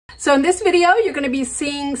So in this video, you're going to be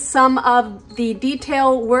seeing some of the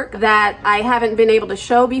detail work that I haven't been able to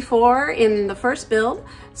show before in the first build.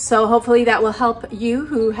 So hopefully that will help you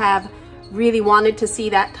who have really wanted to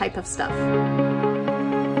see that type of stuff.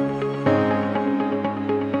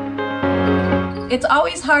 It's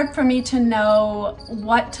always hard for me to know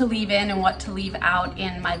what to leave in and what to leave out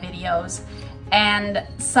in my videos. And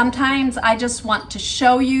sometimes I just want to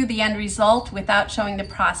show you the end result without showing the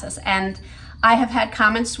process. And I have had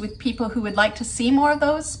comments with people who would like to see more of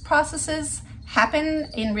those processes happen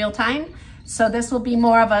in real time. So this will be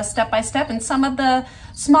more of a step-by-step, and some of the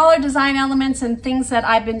smaller design elements and things that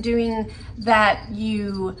I've been doing that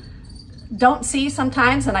you don't see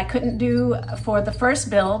sometimes and I couldn't do for the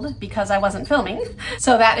first build because I wasn't filming.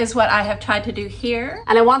 So that is what I have tried to do here.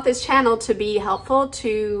 And I want this channel to be helpful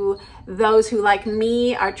to those who, like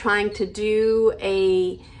me, are trying to do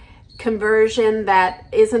a conversion that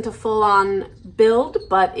isn't a full-on build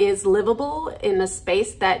but is livable in a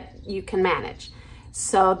space that you can manage.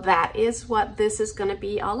 So that is what this is going to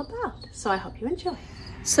be all about. So I hope you enjoy.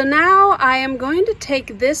 So now I am going to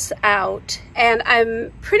take this out, and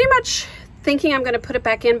I'm pretty much thinking I'm going to put it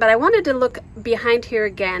back in, but I wanted to look behind here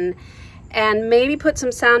again and maybe put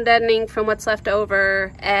some sound deadening from what's left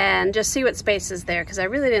over and just see what space is there, because I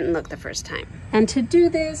really didn't look the first time. And to do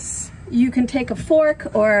this, you can take a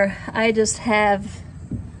fork, or I just have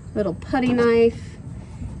a little putty knife,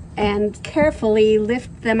 and carefully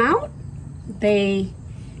lift them out. They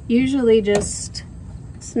usually just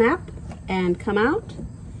snap and come out.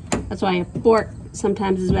 That's why a fork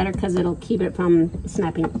sometimes is better, because it'll keep it from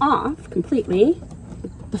snapping off completely.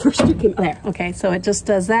 The first two came there. Okay, so it just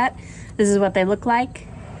does that. This is what they look like.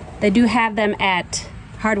 They do have them at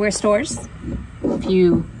hardware stores if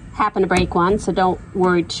you happen to break one, so don't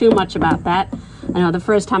worry too much about that. I know the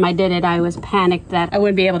first time I did it, I was panicked that I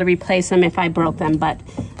wouldn't be able to replace them if I broke them, but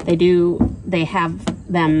they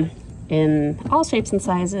have them in all shapes and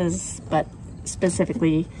sizes, but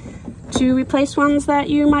specifically to replace ones that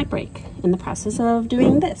you might break in the process of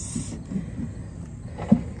doing this.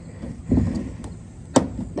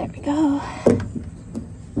 There we go.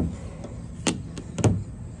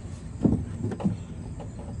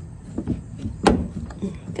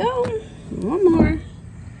 Go. One more.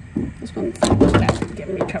 This one's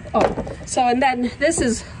giving me trouble. Oh, so and then this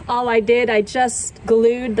is all I did. I just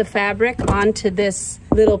glued the fabric onto this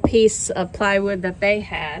little piece of plywood that they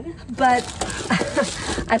had. But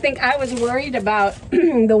I think I was worried about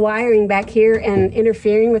the wiring back here and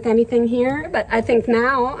interfering with anything here. But I think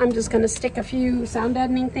now I'm just going to stick a few sound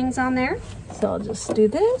deadening things on there. So I'll just do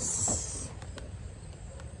this.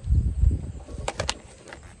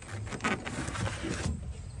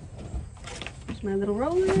 My little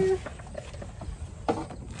roller.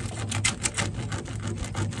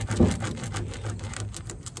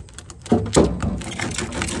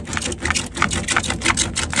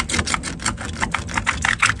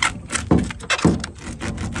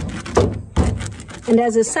 And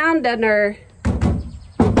as a sound deadener,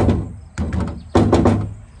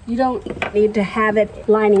 you don't need to have it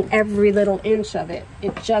lining every little inch of it.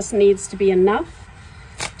 It just needs to be enough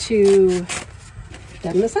to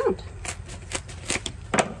deaden the sound.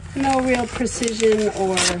 No real precision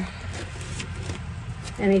or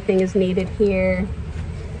anything is needed here.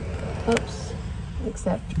 Oops,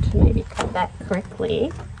 except to maybe cut that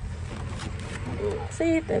correctly.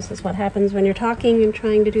 See, this is what happens when you're talking and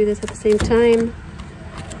trying to do this at the same time.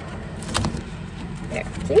 There,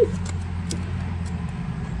 see?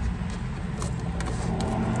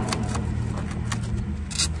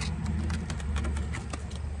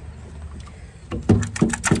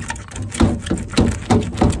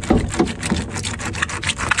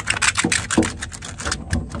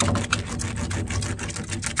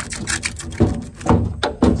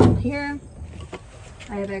 Here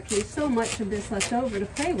I have actually so much of this left over to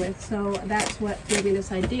play with, so that's what gave me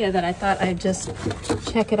this idea that I thought I'd just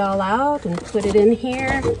check it all out and put it in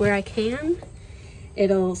here where I can.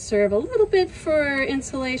 It'll serve a little bit for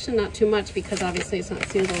insulation, not too much because obviously it's not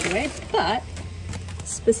sealed all the way, but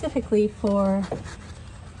specifically for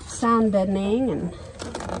sound deadening and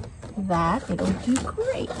that, it'll do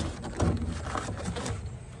great.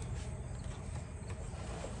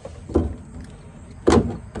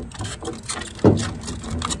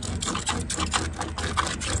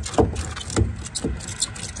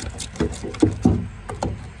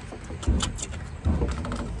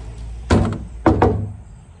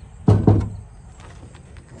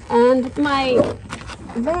 And my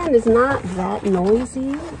van is not that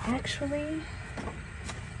noisy, actually.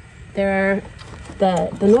 There are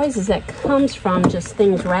the noises that comes from just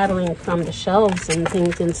things rattling from the shelves and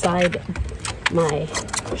things inside my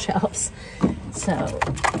shelves. So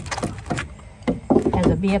as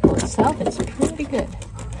a vehicle itself, it's pretty good.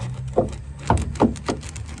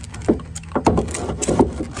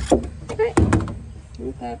 Okay,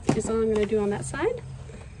 that is all I'm going to do on that side.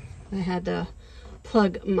 I had to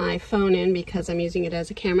plug my phone in because I'm using it as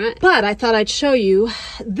a camera, but I thought I'd show you.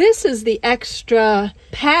 This is the extra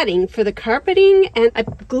padding for the carpeting, and I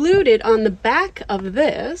glued it on the back of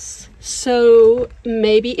this, so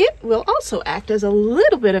maybe it will also act as a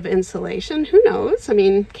little bit of insulation. Who knows? I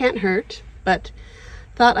mean, can't hurt, but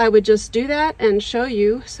thought I would just do that and show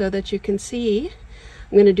you so that you can see.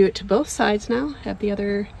 I'm going to do it to both sides now. Have the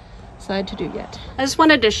other side to do yet. I just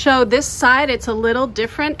wanted to show this side. It's a little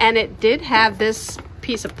different, and it did have this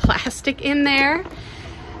piece of plastic in there.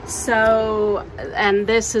 So, and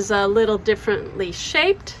this is a little differently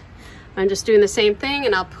shaped. I'm just doing the same thing,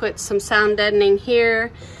 and I'll put some sound deadening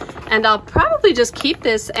here, and I'll probably just keep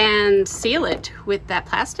this and seal it with that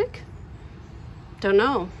plastic. Don't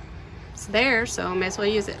know. It's there, so I may as well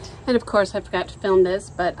use it. And of course, I forgot to film this,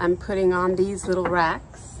 but I'm putting on these little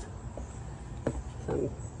racks.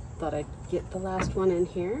 So thought I'd get the last one in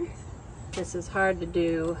here. This is hard to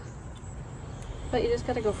do, but you just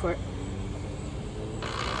gotta go for it.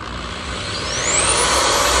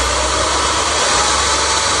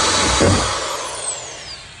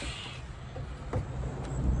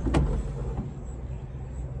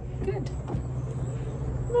 Good.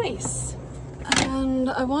 Nice. And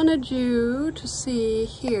I wanted you to see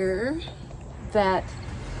here that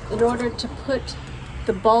in order to put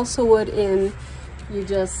the balsa wood in, you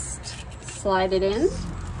just slide it in.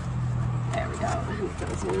 There we go. And it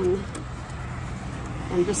goes in.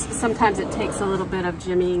 And just sometimes it takes a little bit of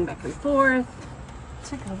jimmying back and forth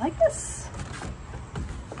to go like this.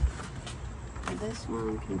 And this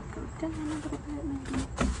one can go down a little bit maybe.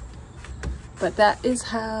 But that is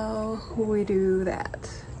how we do that.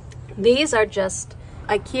 These are just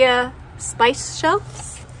IKEA spice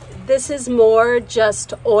shelves. This is more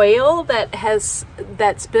just oil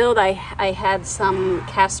that spilled. I had some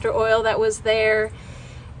castor oil that was there,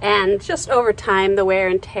 and just over time the wear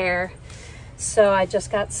and tear. So I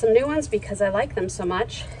just got some new ones because I like them so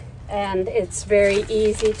much, and it's very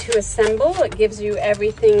easy to assemble. It gives you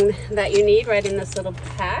everything that you need right in this little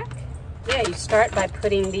pack. Yeah, you start by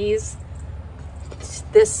putting this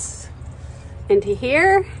into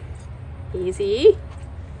here. Easy.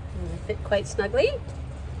 And they fit quite snugly,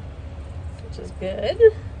 which is good.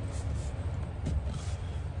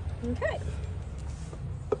 Okay.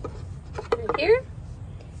 Right here,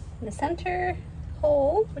 in the center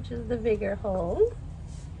hole, which is the bigger hole.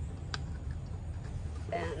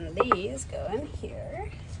 Then these go in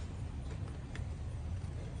here.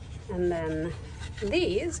 And then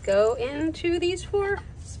these go into these 4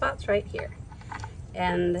 spots right here.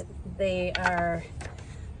 And they are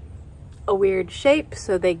a weird shape,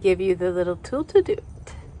 so they give you the little tool to do it.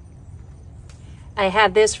 I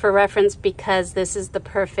have this for reference because this is the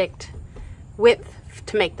perfect width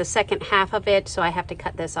to make the second half of it, so I have to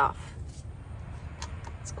cut this off.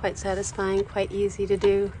 It's quite satisfying, quite easy to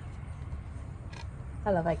do.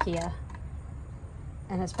 I love IKEA.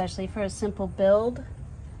 And especially for a simple build,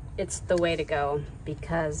 it's the way to go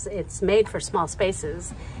because it's made for small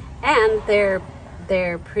spaces, and they're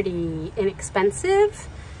pretty inexpensive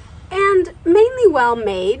and mainly well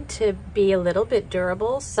made to be a little bit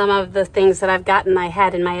durable. Some of the things that I've gotten I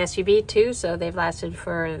had in my SUV too, so they've lasted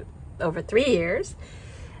for over 3 years.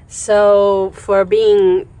 So for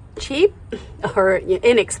being cheap, or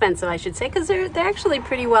inexpensive I should say, because they're actually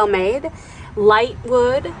pretty well made. Light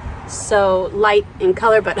wood, so light in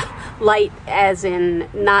color, but light as in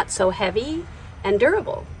not so heavy, and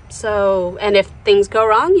durable. So, and if things go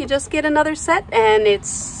wrong, you just get another set, and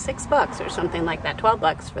it's $6 or something like that,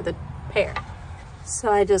 $12 for the pair.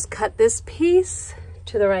 So I just cut this piece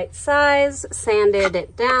to the right size, sanded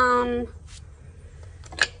it down.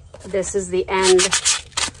 This is the end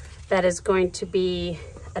that is going to be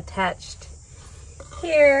attached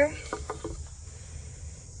here.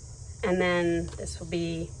 And then this will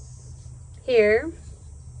be here.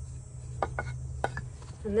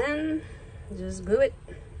 And then just glue it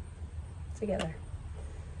together.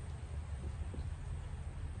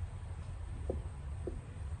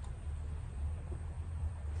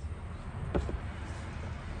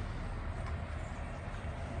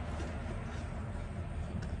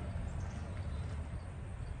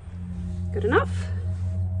 Good enough.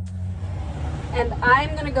 And I'm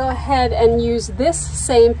going to go ahead and use this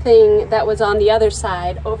same thing that was on the other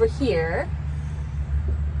side over here.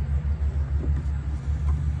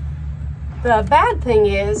 The bad thing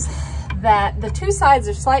is that the 2 sides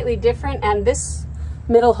are slightly different, and this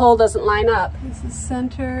middle hole doesn't line up. This is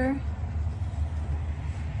center.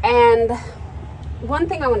 And one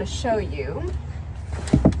thing I want to show you,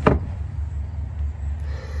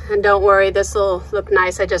 and don't worry, this will look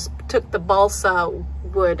nice. I just took the balsa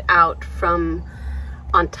wood out from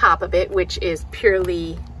on top of it, which is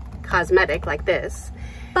purely cosmetic like this.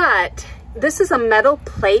 But this is a metal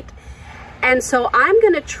plate, and so I'm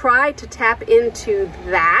gonna try to tap into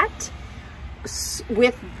that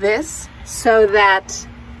with this so that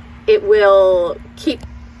it will keep,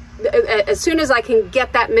 as soon as I can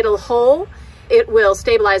get that middle hole, it will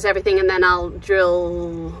stabilize everything, and then I'll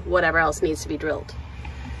drill whatever else needs to be drilled.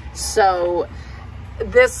 So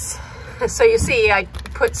this, so you see I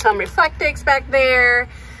put some Reflectix back there,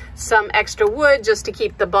 some extra wood just to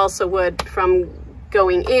keep the balsa wood from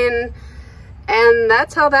going in, and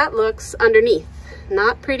that's how that looks underneath.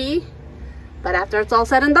 Not pretty, but after it's all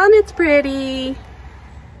said and done, it's pretty.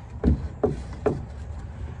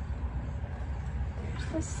 There's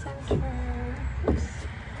the center. Oops.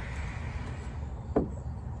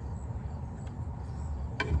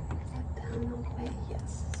 Down all the way,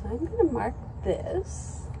 yes. So I'm gonna mark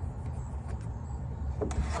this.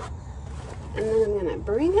 And then I'm gonna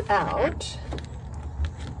bring it out,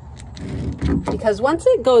 because once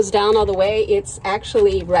it goes down all the way, it's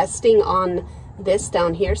actually resting on this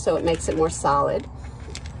down here, so it makes it more solid.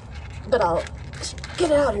 But I'll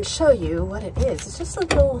get it out and show you what it is. It's just a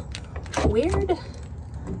little weird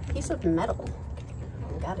piece of metal.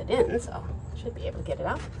 I got it in, so I should be able to get it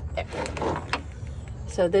out. There.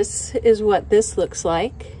 So this is what this looks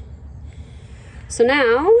like. So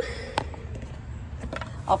now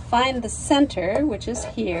I'll find the center, which is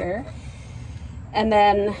here, and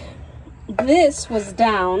then this was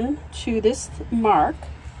down to this mark,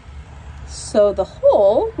 so the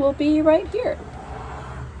hole will be right here,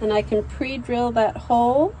 and I can pre-drill that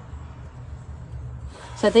hole.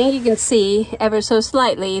 So I think you can see ever so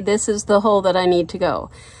slightly, this is the hole that I need to go,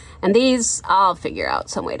 and these I'll figure out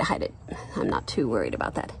some way to hide it. I'm not too worried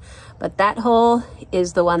about that. But that hole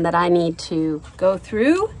is the one that I need to go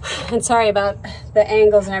through. And sorry about the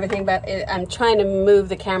angles and everything, but I'm trying to move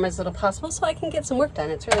the camera as little possible so I can get some work done.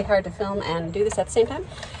 It's really hard to film and do this at the same time.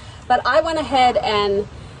 But I went ahead and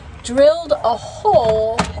drilled a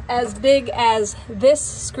hole as big as this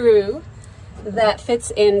screw that fits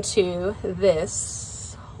into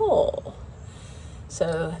this hole.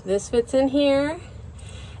 So this fits in here.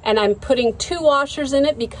 And I'm putting 2 washers in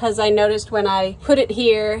it because I noticed when I put it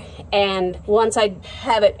here, and once I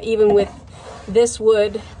have it even with this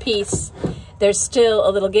wood piece, there's still a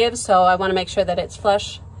little give, so I want to make sure that it's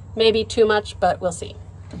flush. Maybe too much, but we'll see.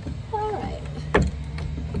 All right.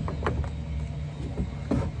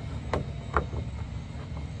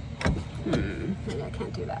 Maybe I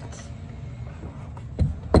can't do that.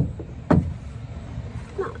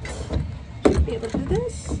 Not. Should be able to do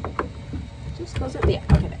this. Just goes in, yeah,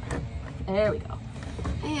 okay, there we go.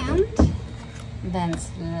 And then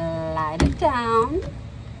slide it down,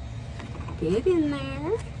 get in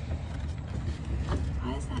there.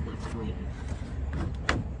 Why is that not going?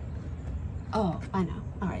 Oh, I know.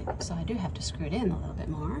 All right, so I do have to screw it in a little bit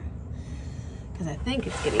more because I think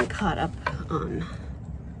it's getting caught up on,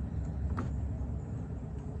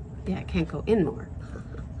 yeah, I can't go in more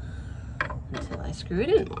until I screw it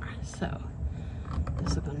in more, so.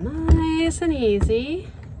 This will go nice and easy,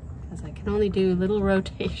 because I can only do little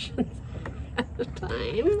rotations at a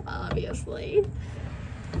time, obviously.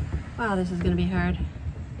 Wow, this is going to be hard.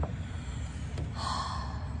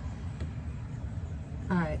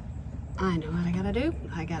 All right, I know what I gotta do.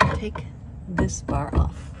 I gotta take this bar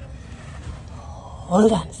off.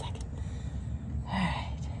 Hold on a second. All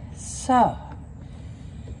right, so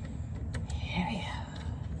here we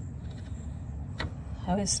go.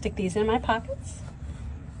 I always stick these in my pockets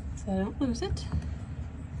so I don't lose it.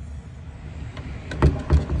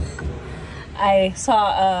 I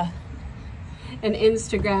saw an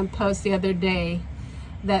Instagram post the other day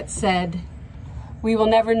that said, we will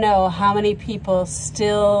never know how many people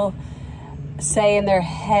still say in their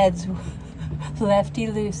heads,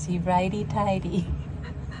 lefty-loosey, righty-tighty.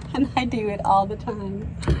 And I do it all the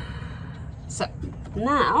time. So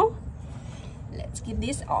now, let's get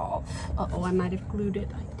this off. Uh-oh, I might have glued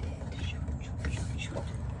it. I did.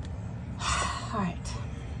 All right.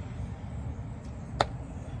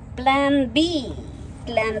 Plan B.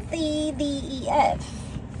 Plan C, D, E, F.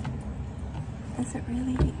 Is it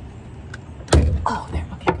really? Oh, there.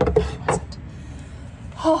 Okay. Where was it?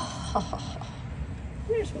 Oh,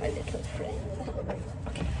 where's my little friend?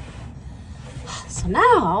 Okay. So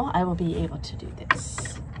now I will be able to do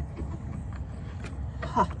this.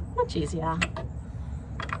 Much easier.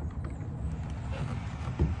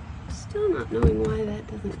 Still not knowing why that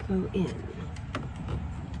doesn't go in.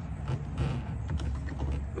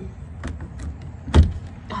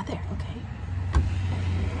 Ah, there, okay.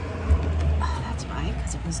 Oh, that's why,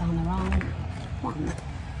 because it was on the wrong one.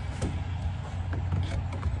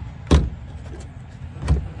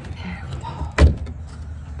 There we go.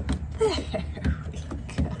 There we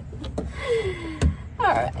go.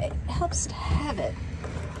 All right, helps to have it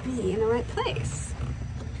be in the right place.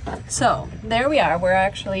 So there we are. We're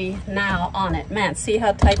actually now on it. Man, see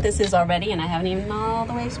how tight this is already, and I haven't even all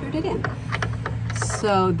the way screwed it in.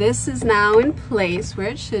 So this is now in place where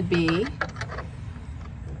it should be,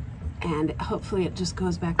 and hopefully it just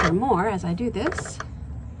goes back there more as I do this.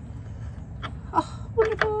 Oh,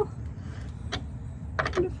 wonderful,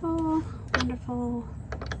 wonderful, wonderful.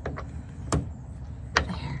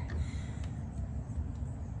 There.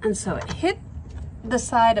 And so it hit the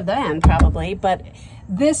side of the end probably, but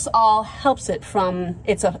this all helps it from,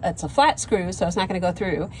 it's a flat screw, so it's not going to go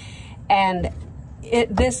through, and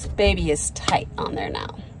this baby is tight on there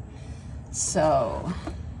now. So,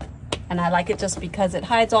 and I like it just because it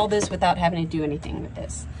hides all this without having to do anything with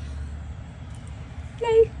this.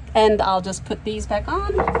 Yay! And I'll just put these back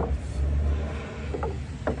on.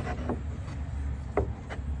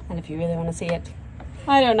 And if you really want to see it,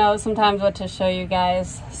 I don't know sometimes what to show you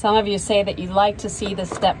guys. Some of you say that you like to see the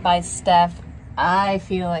step-by-step. I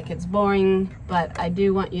feel like it's boring, but I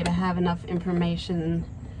do want you to have enough information,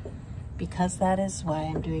 because that is why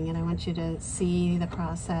I'm doing it. I want you to see the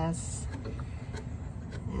process.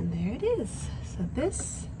 And there it is. So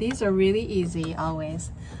these are really easy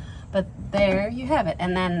always. But there you have it.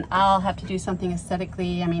 And then I'll have to do something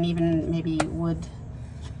aesthetically. I mean, even maybe wood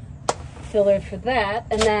filler for that.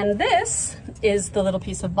 And then this is the little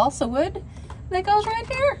piece of balsa wood that goes right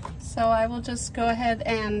here. So I will just go ahead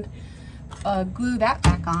and glue that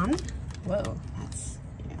back on. Whoa, that's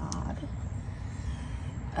odd.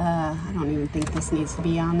 I don't even think this needs to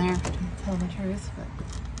be on there, to tell the truth, but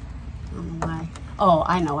I don't know why. Oh,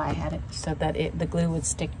 I know I had it so that the glue would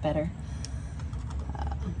stick better.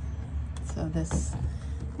 So this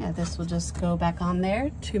will just go back on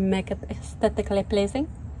there to make it aesthetically pleasing.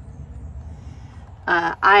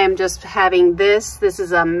 I am just having this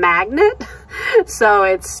is a magnet, so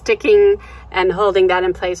it's sticking and holding that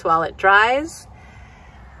in place while it dries.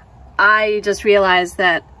 I just realized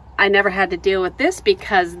that I never had to deal with this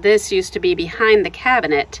because this used to be behind the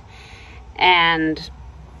cabinet, and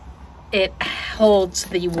it holds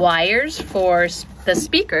the wires for the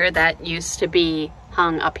speaker that used to be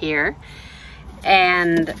hung up here,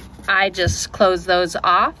 and I just close those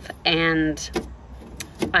off and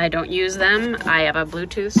I don't use them. I have a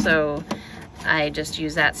Bluetooth, so I just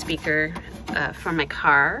use that speaker for my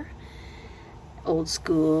car. Old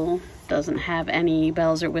school, doesn't have any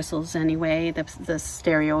bells or whistles anyway. The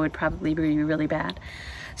stereo would probably be really bad.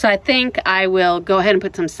 So I think I will go ahead and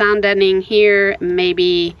put some sound deadening here.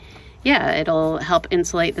 Maybe, yeah, it'll help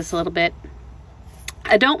insulate this a little bit.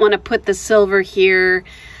 I don't want to put the silver here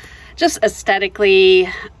just aesthetically,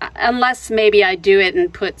 unless maybe I do it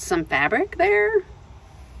and put some fabric there.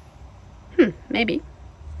 Maybe.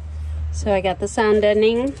 So I got the sound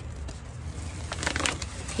deadening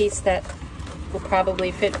piece that will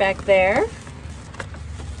probably fit back there.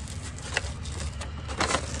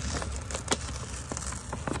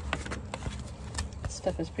 This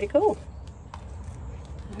stuff is pretty cool.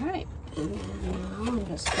 All right, and now I'm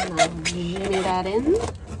just gonna zoom that in.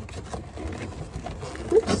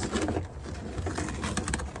 Oops.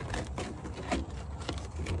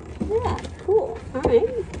 Yeah, cool. All right.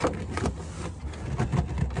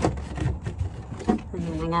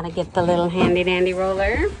 And then I gotta get the little handy dandy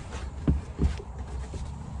roller.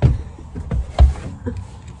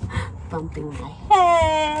 Bumping my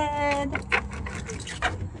head.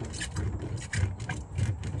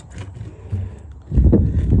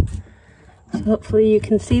 So hopefully you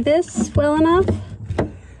can see this well enough.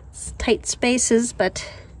 It's tight spaces, but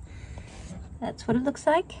that's what it looks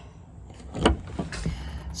like.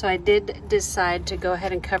 So I did decide to go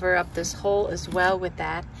ahead and cover up this hole as well with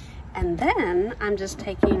that. And then I'm just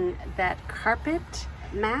taking that carpet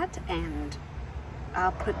mat and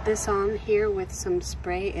I'll put this on here with some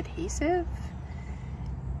spray adhesive.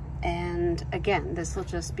 And again, this will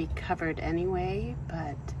just be covered anyway,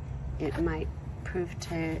 but it might prove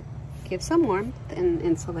to give some warmth and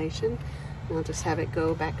insulation. And I'll just have it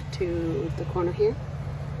go back to the corner here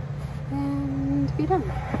and be done.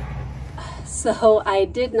 So I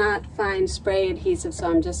did not find spray adhesive, so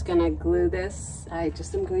I'm just gonna glue this. I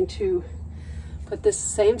just am going to put this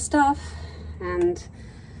same stuff and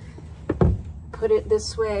put it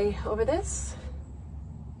this way over this.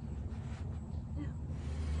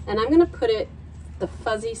 And I'm gonna put it the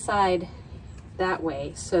fuzzy side that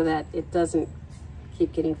way so that it doesn't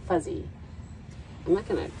keep getting fuzzy. I'm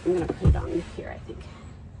gonna put it on here, I think.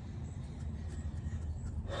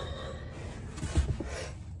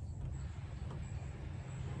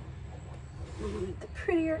 I'm gonna get the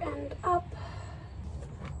prettier end up.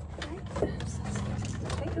 Right.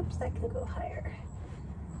 Oops, that can go higher.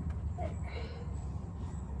 There.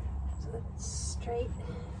 So that's straight.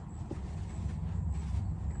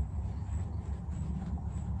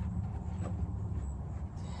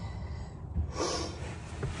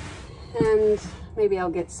 And maybe I'll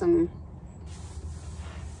get some,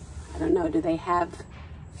 I don't know, do they have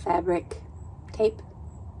fabric tape?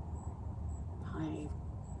 I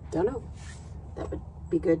don't know. That would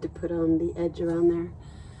be good to put on the edge around there.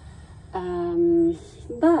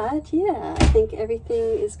 But yeah, I think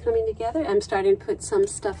everything is coming together. I'm starting to put some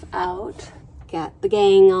stuff out. Got the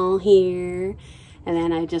gang all here. And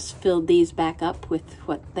then I just filled these back up with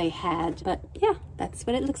what they had. But yeah, that's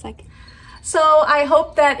what it looks like. So I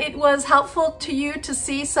hope that it was helpful to you to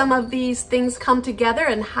see some of these things come together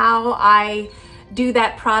and how I do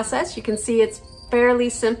that process. You can see it's fairly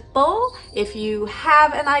simple. If you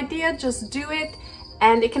have an idea, just do it.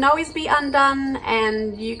 And it can always be undone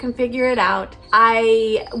and you can figure it out.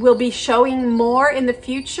 I will be showing more in the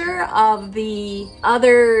future of the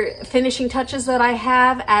other finishing touches that I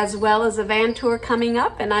have, as well as a van tour coming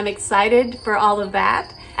up, and I'm excited for all of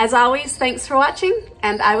that. As always, thanks for watching,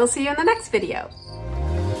 and I will see you in the next video.